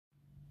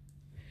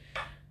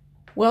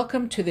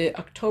Welcome to the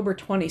October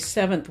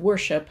 27th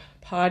worship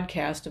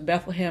podcast of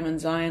Bethlehem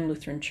and Zion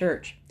Lutheran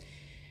Church.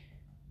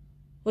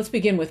 Let's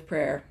begin with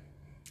prayer.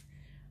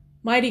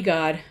 Mighty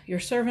God, your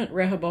servant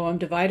Rehoboam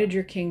divided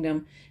your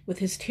kingdom with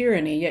his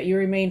tyranny, yet you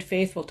remained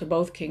faithful to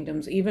both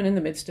kingdoms, even in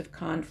the midst of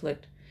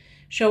conflict.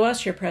 Show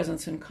us your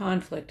presence in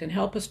conflict and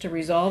help us to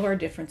resolve our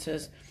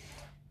differences,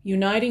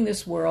 uniting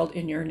this world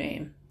in your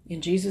name.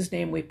 In Jesus'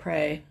 name we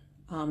pray.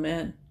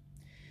 Amen.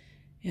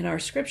 And our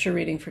scripture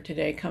reading for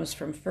today comes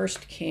from 1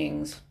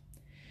 Kings.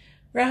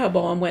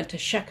 Rehoboam went to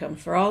Shechem,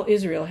 for all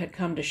Israel had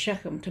come to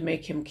Shechem to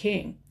make him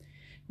king.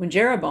 When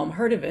Jeroboam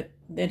heard of it,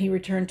 then he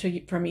returned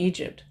from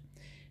Egypt.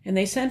 And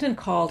they sent and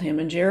called him,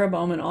 and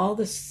Jeroboam and all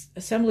the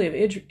assembly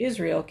of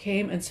Israel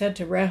came and said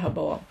to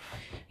Rehoboam,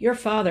 Your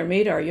father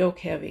made our yoke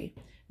heavy.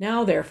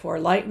 Now, therefore,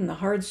 lighten the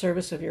hard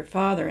service of your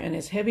father and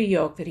his heavy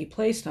yoke that he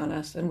placed on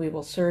us, and we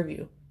will serve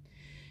you.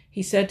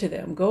 He said to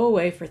them, Go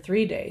away for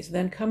 3 days,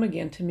 then come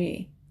again to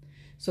me.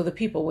 So the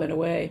people went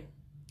away.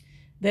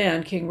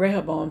 Then King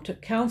Rehoboam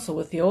took counsel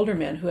with the older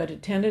men who had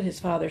attended his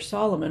father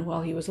Solomon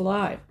while he was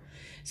alive,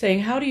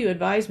 saying, How do you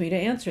advise me to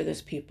answer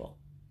this people?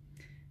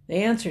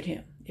 They answered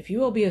him, If you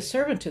will be a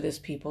servant to this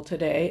people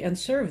today and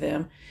serve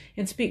them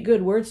and speak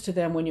good words to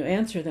them when you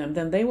answer them,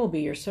 then they will be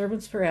your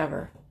servants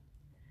forever.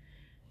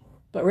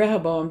 But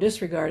Rehoboam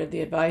disregarded the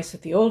advice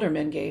that the older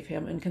men gave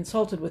him and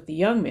consulted with the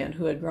young men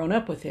who had grown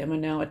up with him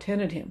and now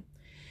attended him.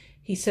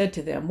 He said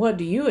to them, What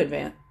do you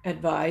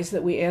advise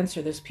that we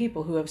answer this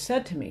people who have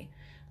said to me,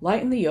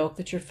 Lighten the yoke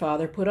that your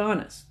father put on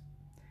us?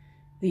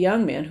 The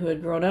young men who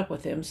had grown up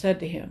with him said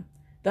to him,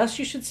 Thus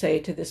you should say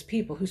to this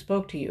people who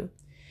spoke to you,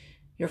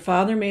 Your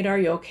father made our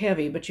yoke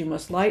heavy, but you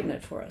must lighten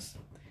it for us.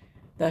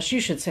 Thus you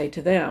should say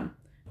to them,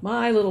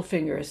 My little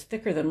finger is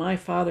thicker than my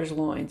father's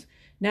loins.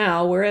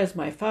 Now, whereas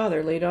my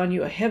father laid on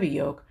you a heavy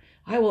yoke,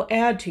 I will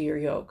add to your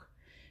yoke.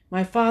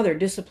 My father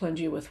disciplined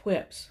you with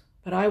whips,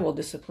 but I will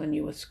discipline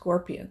you with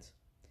scorpions.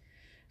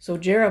 So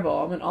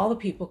Jeroboam and all the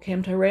people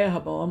came to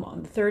Rehoboam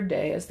on the 3rd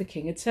day, as the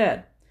king had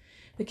said.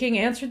 The king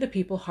answered the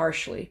people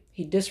harshly.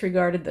 He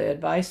disregarded the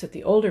advice that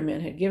the older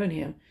men had given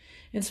him,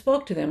 and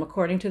spoke to them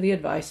according to the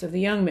advice of the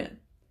young men.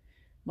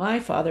 My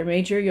father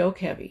made your yoke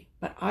heavy,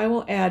 but I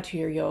will add to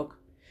your yoke.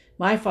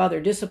 My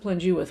father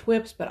disciplined you with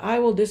whips, but I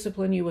will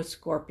discipline you with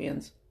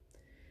scorpions.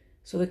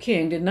 So the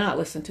king did not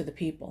listen to the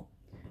people.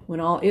 When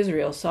all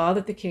Israel saw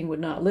that the king would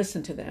not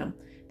listen to them,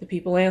 the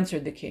people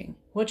answered the king,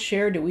 What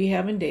share do we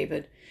have in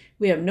David?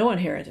 We have no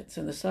inheritance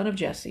in the son of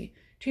Jesse.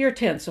 To your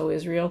tents, O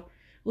Israel.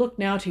 Look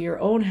now to your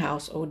own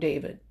house, O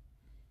David.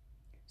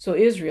 So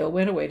Israel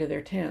went away to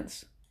their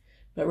tents.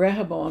 But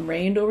Rehoboam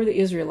reigned over the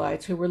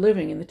Israelites who were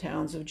living in the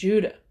towns of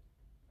Judah.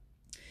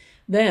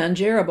 Then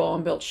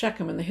Jeroboam built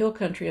Shechem in the hill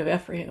country of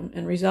Ephraim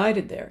and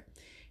resided there.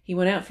 He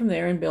went out from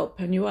there and built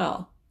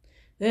Penuel.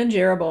 Then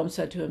Jeroboam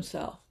said to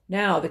himself,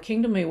 Now the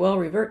kingdom may well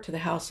revert to the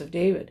house of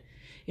David.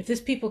 If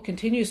this people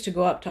continues to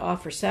go up to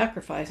offer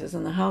sacrifices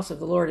in the house of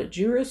the Lord at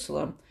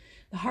Jerusalem,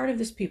 the heart of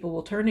this people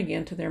will turn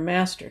again to their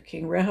master,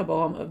 King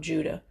Rehoboam of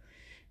Judah.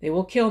 They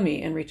will kill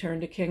me and return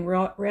to King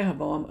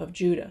Rehoboam of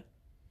Judah.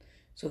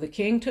 So the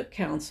king took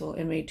counsel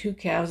and made 2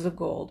 calves of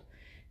gold.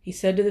 He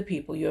said to the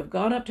people, You have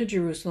gone up to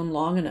Jerusalem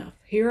long enough.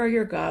 Here are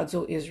your gods,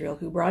 O Israel,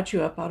 who brought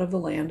you up out of the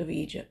land of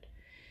Egypt.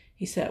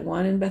 He set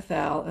one in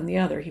Bethel, and the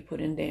other he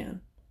put in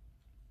Dan.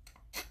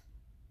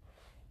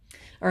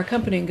 Our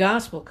accompanying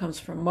gospel comes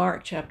from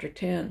Mark chapter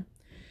 10.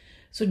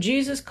 So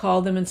Jesus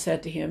called them and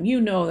said to him,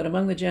 You know that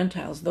among the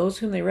Gentiles, those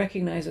whom they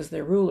recognize as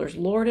their rulers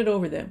lord it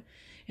over them,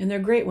 and their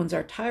great ones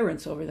are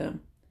tyrants over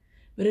them.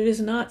 But it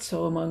is not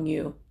so among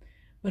you.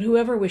 But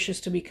whoever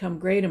wishes to become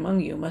great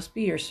among you must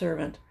be your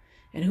servant,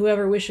 and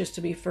whoever wishes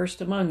to be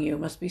first among you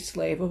must be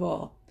slave of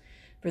all.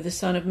 For the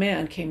Son of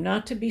Man came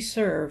not to be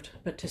served,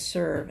 but to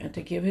serve, and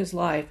to give his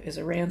life as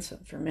a ransom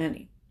for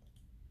many.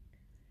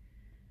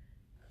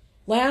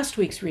 Last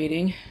week's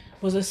reading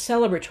was a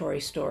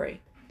celebratory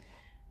story.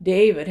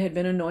 David had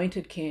been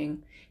anointed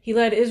king. He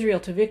led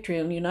Israel to victory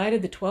and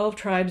united the 12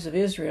 tribes of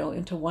Israel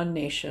into one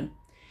nation.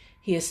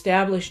 He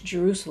established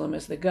Jerusalem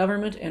as the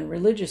government and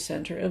religious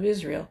center of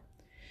Israel.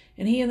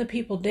 And he and the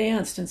people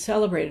danced and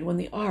celebrated when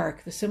the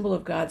ark, the symbol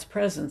of God's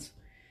presence,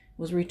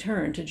 was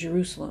returned to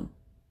Jerusalem.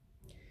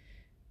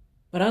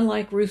 But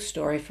unlike Ruth's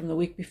story from the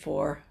week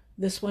before,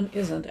 this one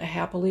isn't a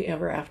happily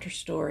ever after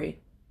story.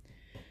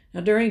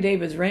 Now, during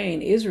David's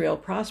reign, Israel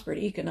prospered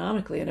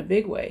economically in a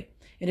big way,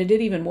 and it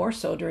did even more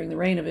so during the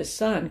reign of his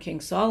son, King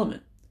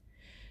Solomon.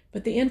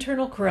 But the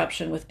internal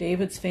corruption with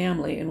David's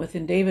family and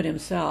within David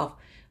himself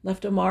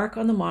left a mark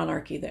on the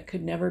monarchy that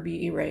could never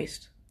be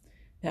erased.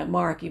 That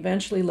mark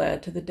eventually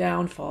led to the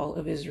downfall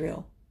of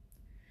Israel.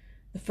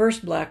 The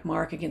first black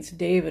mark against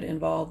David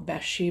involved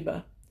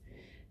Bathsheba.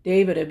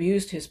 David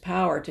abused his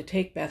power to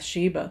take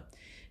Bathsheba.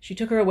 She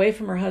took her away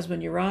from her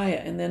husband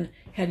Uriah and then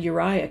had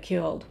Uriah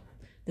killed.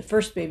 The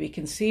first baby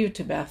conceived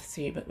to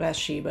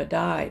Bathsheba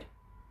died.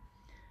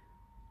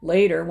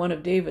 Later, one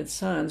of David's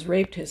sons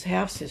raped his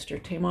half-sister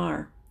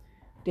Tamar.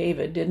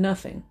 David did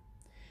nothing.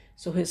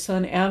 So his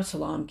son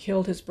Absalom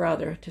killed his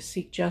brother to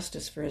seek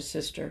justice for his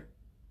sister.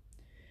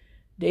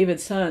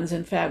 David's sons,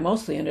 in fact,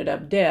 mostly ended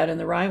up dead in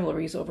the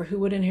rivalries over who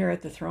would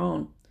inherit the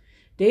throne.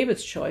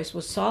 David's choice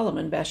was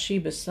Solomon,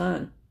 Bathsheba's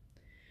son.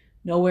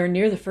 Nowhere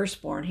near the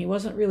firstborn, he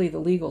wasn't really the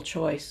legal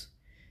choice.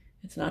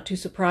 It's not too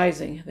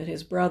surprising that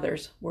his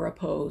brothers were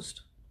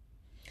opposed.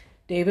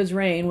 David's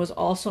reign was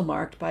also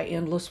marked by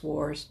endless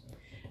wars.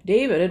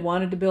 David had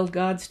wanted to build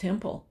God's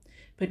temple,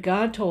 but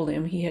God told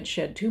him he had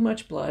shed too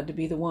much blood to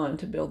be the one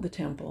to build the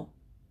temple.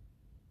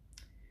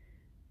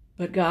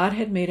 But God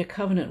had made a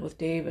covenant with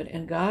David,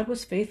 and God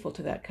was faithful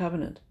to that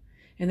covenant,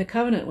 and the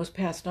covenant was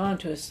passed on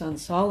to his son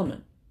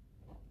Solomon.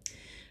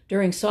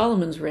 During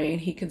Solomon's reign,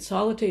 he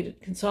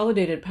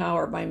consolidated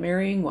power by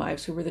marrying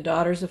wives who were the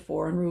daughters of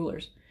foreign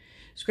rulers.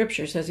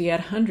 Scripture says he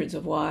had hundreds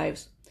of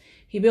wives.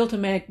 He built a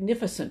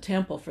magnificent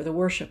temple for the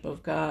worship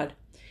of God.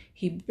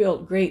 He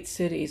built great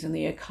cities, and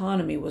the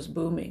economy was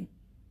booming.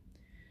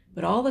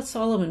 But all that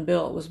Solomon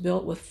built was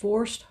built with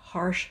forced,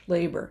 harsh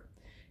labor.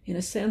 In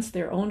a sense,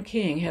 their own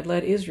king had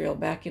led Israel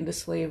back into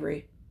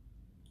slavery.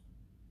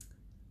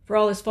 For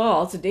all his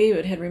faults,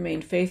 David had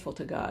remained faithful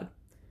to God.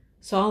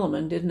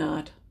 Solomon did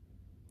not.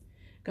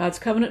 God's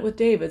covenant with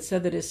David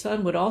said that his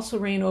son would also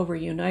reign over a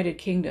united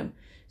kingdom,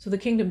 so the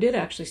kingdom did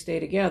actually stay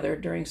together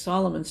during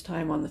Solomon's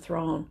time on the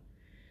throne.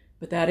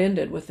 But that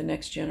ended with the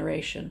next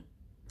generation.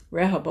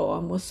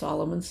 Rehoboam was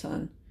Solomon's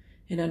son,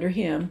 and under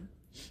him,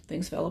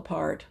 things fell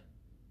apart.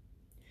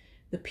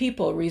 The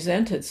people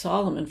resented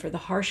Solomon for the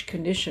harsh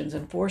conditions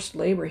and forced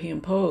labor he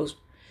imposed.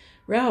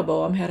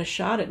 Rehoboam had a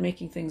shot at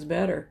making things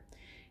better.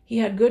 He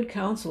had good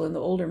counsel in the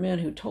older men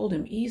who told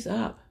him, "Ease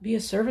up, be a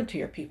servant to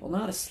your people,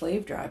 not a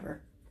slave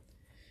driver."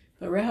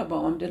 But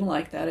Rehoboam didn't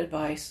like that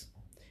advice.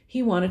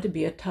 He wanted to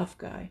be a tough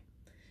guy,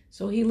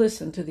 so he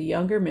listened to the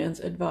younger men's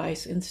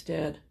advice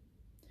instead.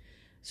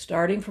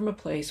 Starting from a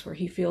place where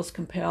he feels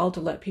compelled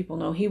to let people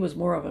know he was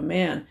more of a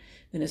man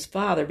than his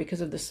father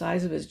because of the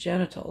size of his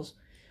genitals,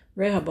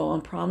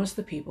 Rehoboam promised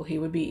the people he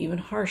would be even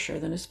harsher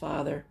than his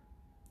father.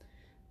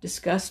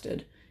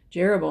 Disgusted,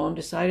 Jeroboam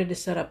decided to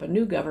set up a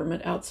new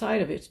government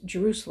outside of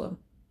Jerusalem.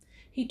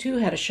 He too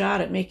had a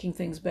shot at making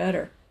things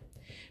better,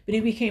 but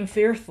he became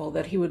fearful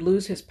that he would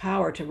lose his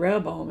power to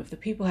Rehoboam if the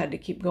people had to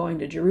keep going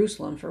to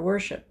Jerusalem for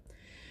worship.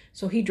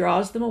 So he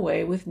draws them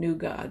away with new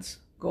gods,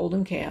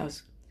 golden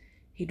calves.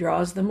 He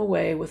draws them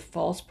away with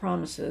false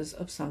promises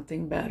of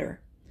something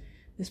better.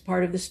 This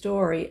part of the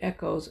story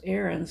echoes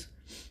Aaron's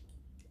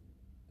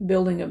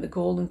building of the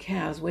golden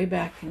calves way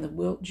back in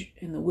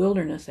the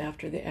wilderness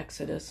after the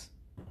Exodus.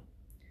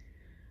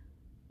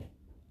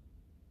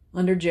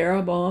 Under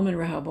Jeroboam and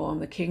Rehoboam,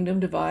 the kingdom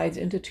divides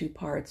into two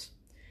parts.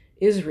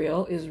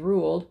 Israel is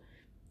ruled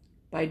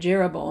by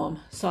Jeroboam,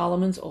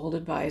 Solomon's old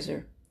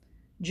advisor.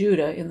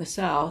 Judah in the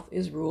south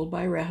is ruled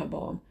by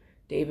Rehoboam,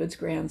 David's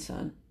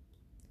grandson.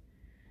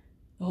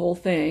 The whole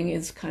thing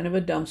is kind of a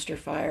dumpster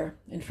fire,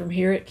 and from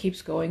here it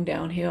keeps going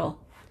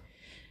downhill.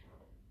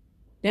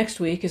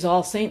 Next week is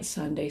All Saints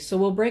Sunday, so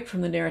we'll break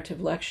from the narrative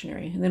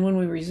lectionary, and then when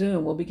we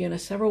resume, we'll begin a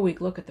several-week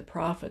look at the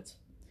prophets.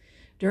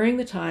 During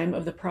the time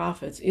of the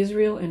prophets,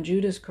 Israel and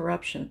Judah's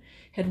corruption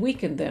had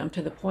weakened them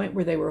to the point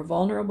where they were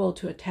vulnerable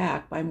to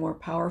attack by more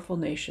powerful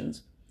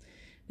nations.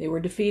 They were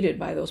defeated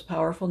by those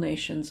powerful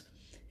nations,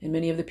 and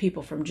many of the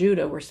people from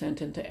Judah were sent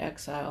into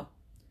exile.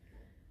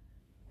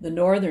 The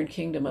northern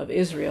kingdom of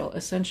Israel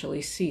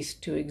essentially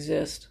ceased to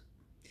exist.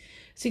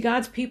 See,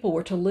 God's people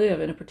were to live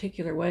in a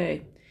particular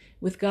way.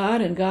 With God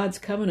and God's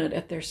covenant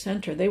at their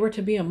center, they were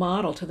to be a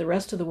model to the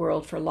rest of the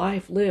world for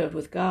life lived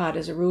with God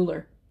as a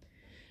ruler.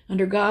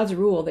 Under God's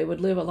rule, they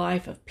would live a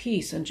life of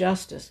peace and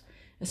justice,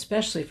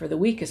 especially for the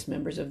weakest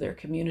members of their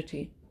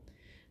community.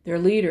 Their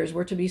leaders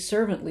were to be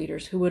servant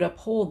leaders who would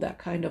uphold that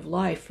kind of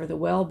life for the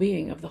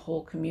well-being of the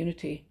whole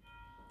community.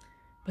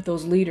 But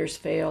those leaders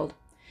failed.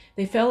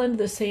 They fell into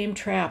the same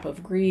trap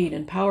of greed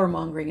and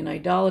power-mongering and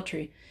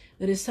idolatry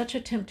that is such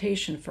a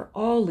temptation for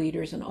all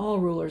leaders and all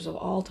rulers of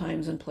all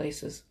times and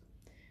places.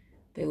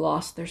 They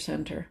lost their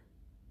center.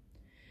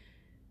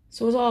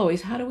 So as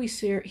always, how do we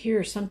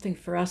hear something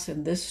for us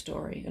in this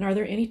story? And are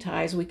there any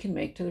ties we can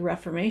make to the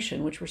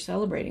Reformation, which we're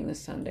celebrating this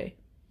Sunday?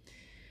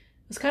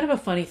 It's kind of a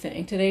funny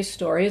thing. Today's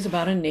story is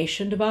about a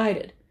nation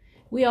divided.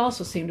 We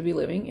also seem to be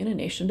living in a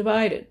nation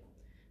divided.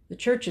 The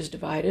church is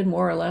divided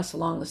more or less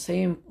along the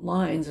same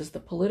lines as the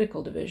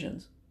political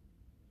divisions.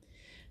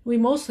 We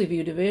mostly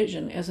view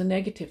division as a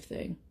negative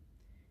thing.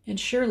 And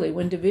surely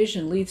when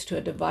division leads to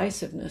a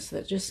divisiveness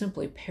that just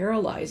simply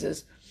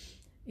paralyzes,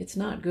 it's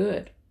not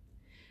good.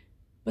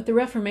 But the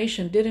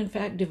Reformation did in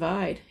fact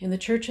divide, and the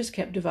church has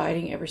kept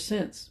dividing ever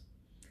since.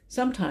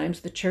 Sometimes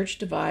the church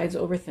divides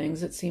over things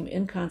that seem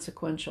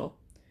inconsequential.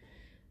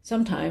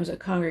 Sometimes a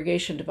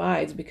congregation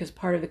divides because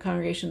part of the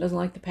congregation doesn't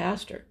like the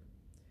pastor.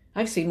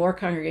 I've seen more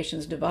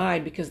congregations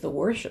divide because the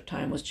worship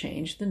time was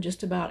changed than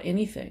just about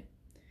anything.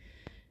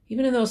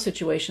 Even in those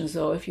situations,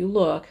 though, if you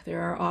look,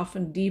 there are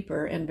often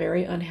deeper and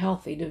very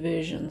unhealthy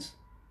divisions.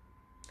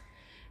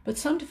 But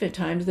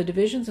sometimes the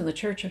divisions in the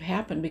church have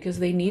happened because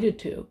they needed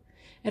to.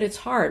 At its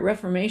heart,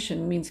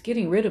 Reformation means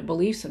getting rid of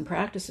beliefs and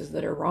practices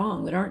that are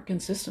wrong, that aren't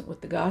consistent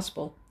with the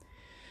gospel.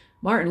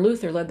 Martin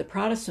Luther led the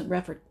Protestant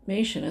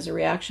Reformation as a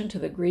reaction to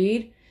the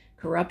greed,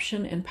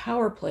 corruption, and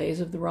power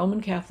plays of the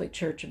Roman Catholic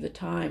Church of the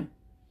time.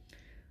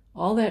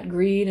 All that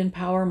greed and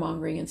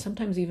power-mongering and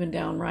sometimes even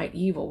downright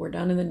evil were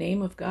done in the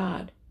name of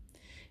God.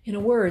 In a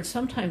word,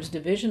 sometimes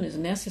division is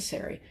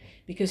necessary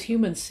because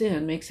human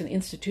sin makes an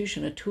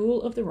institution a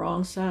tool of the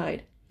wrong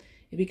side.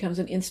 It becomes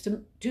an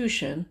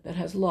institution that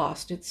has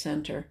lost its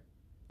center.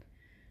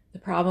 The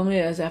problem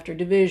is, after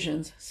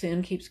divisions,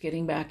 sin keeps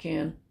getting back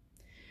in.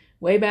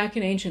 Way back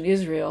in ancient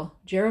Israel,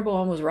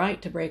 Jeroboam was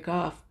right to break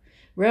off.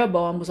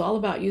 Rehoboam was all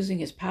about using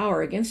his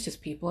power against his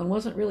people and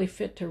wasn't really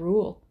fit to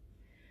rule.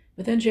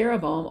 But then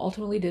Jeroboam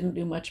ultimately didn't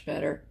do much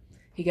better.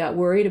 He got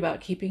worried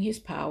about keeping his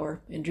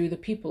power and drew the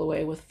people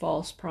away with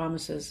false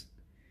promises.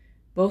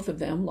 Both of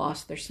them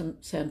lost their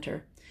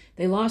center.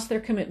 They lost their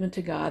commitment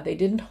to God. They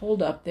didn't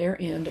hold up their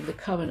end of the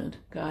covenant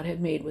God had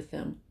made with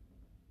them.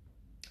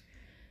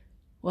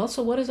 Well,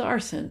 so what is our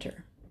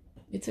center?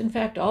 It's in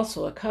fact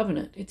also a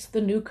covenant. It's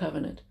the new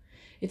covenant.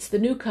 It's the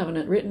new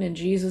covenant written in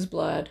Jesus'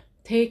 blood.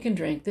 Take and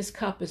drink. This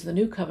cup is the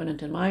new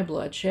covenant in my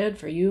blood, shed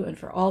for you and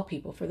for all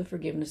people for the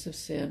forgiveness of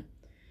sin.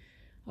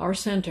 Our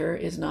center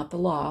is not the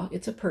law.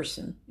 It's a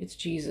person. It's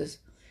Jesus.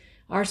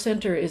 Our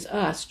center is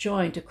us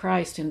joined to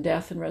Christ in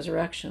death and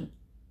resurrection.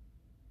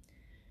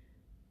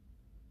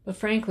 But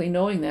frankly,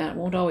 knowing that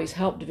won't always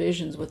help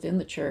divisions within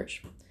the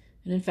church.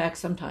 And in fact,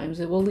 sometimes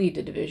it will lead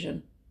to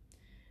division.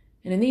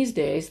 And in these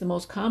days, the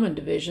most common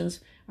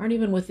divisions aren't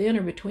even within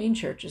or between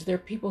churches. They're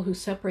people who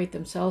separate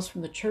themselves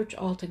from the church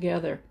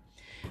altogether.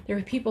 There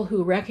are people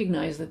who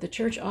recognize that the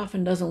church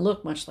often doesn't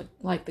look much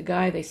like the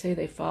guy they say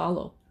they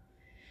follow.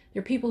 There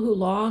are people who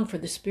long for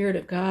the Spirit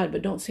of God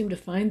but don't seem to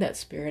find that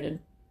Spirit in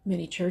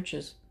many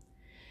churches.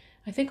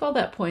 I think all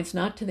that points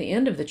not to the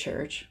end of the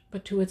church,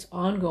 but to its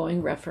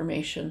ongoing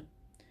reformation.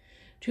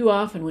 Too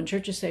often when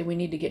churches say we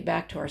need to get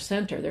back to our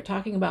center, they're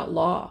talking about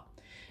law.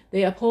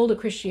 They uphold a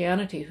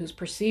Christianity whose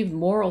perceived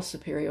moral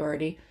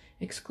superiority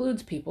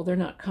excludes people they're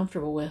not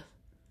comfortable with.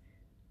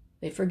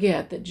 They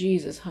forget that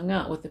Jesus hung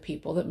out with the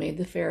people that made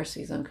the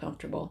Pharisees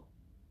uncomfortable.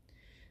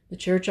 The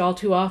church all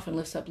too often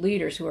lifts up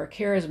leaders who are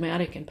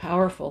charismatic and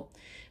powerful.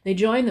 They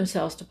join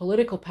themselves to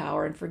political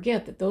power and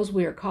forget that those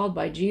we are called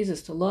by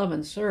Jesus to love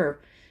and serve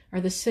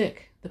are the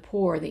sick, the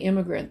poor, the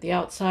immigrant, the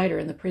outsider,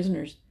 and the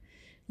prisoners.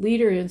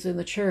 Leaders in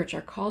the church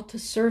are called to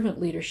servant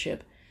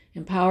leadership,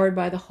 empowered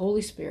by the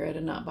Holy Spirit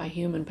and not by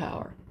human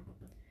power.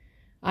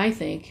 I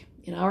think,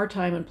 in our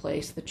time and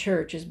place, the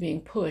church is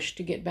being pushed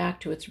to get back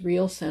to its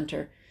real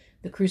center,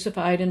 the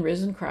crucified and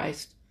risen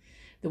Christ,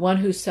 the one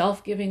whose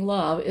self-giving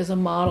love is a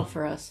model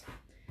for us,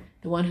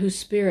 the one whose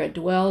Spirit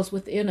dwells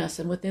within us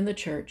and within the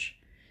church,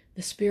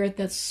 the Spirit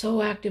that's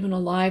so active and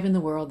alive in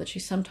the world that she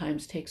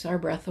sometimes takes our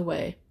breath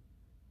away.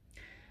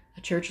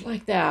 A church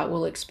like that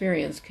will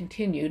experience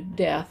continued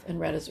death and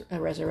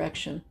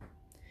resurrection.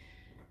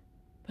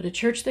 But a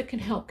church that can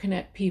help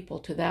connect people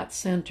to that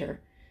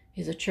center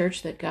is a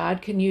church that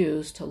God can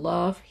use to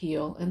love,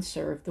 heal, and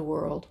serve the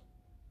world.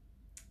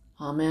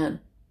 Amen.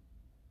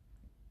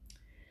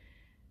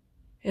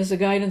 As a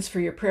guidance for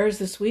your prayers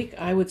this week,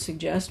 I would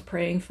suggest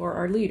praying for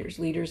our leaders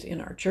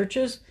in our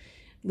churches,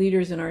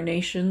 leaders in our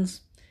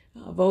nations,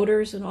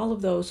 voters, and all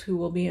of those who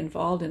will be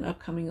involved in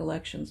upcoming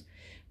elections.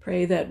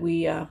 Pray that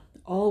we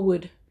all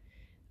would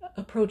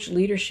approach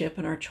leadership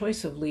and our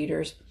choice of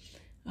leaders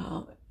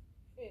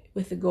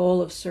with the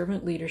goal of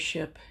servant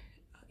leadership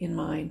in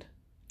mind.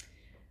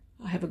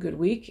 Have a good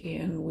week,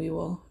 and we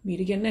will meet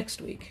again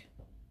next week.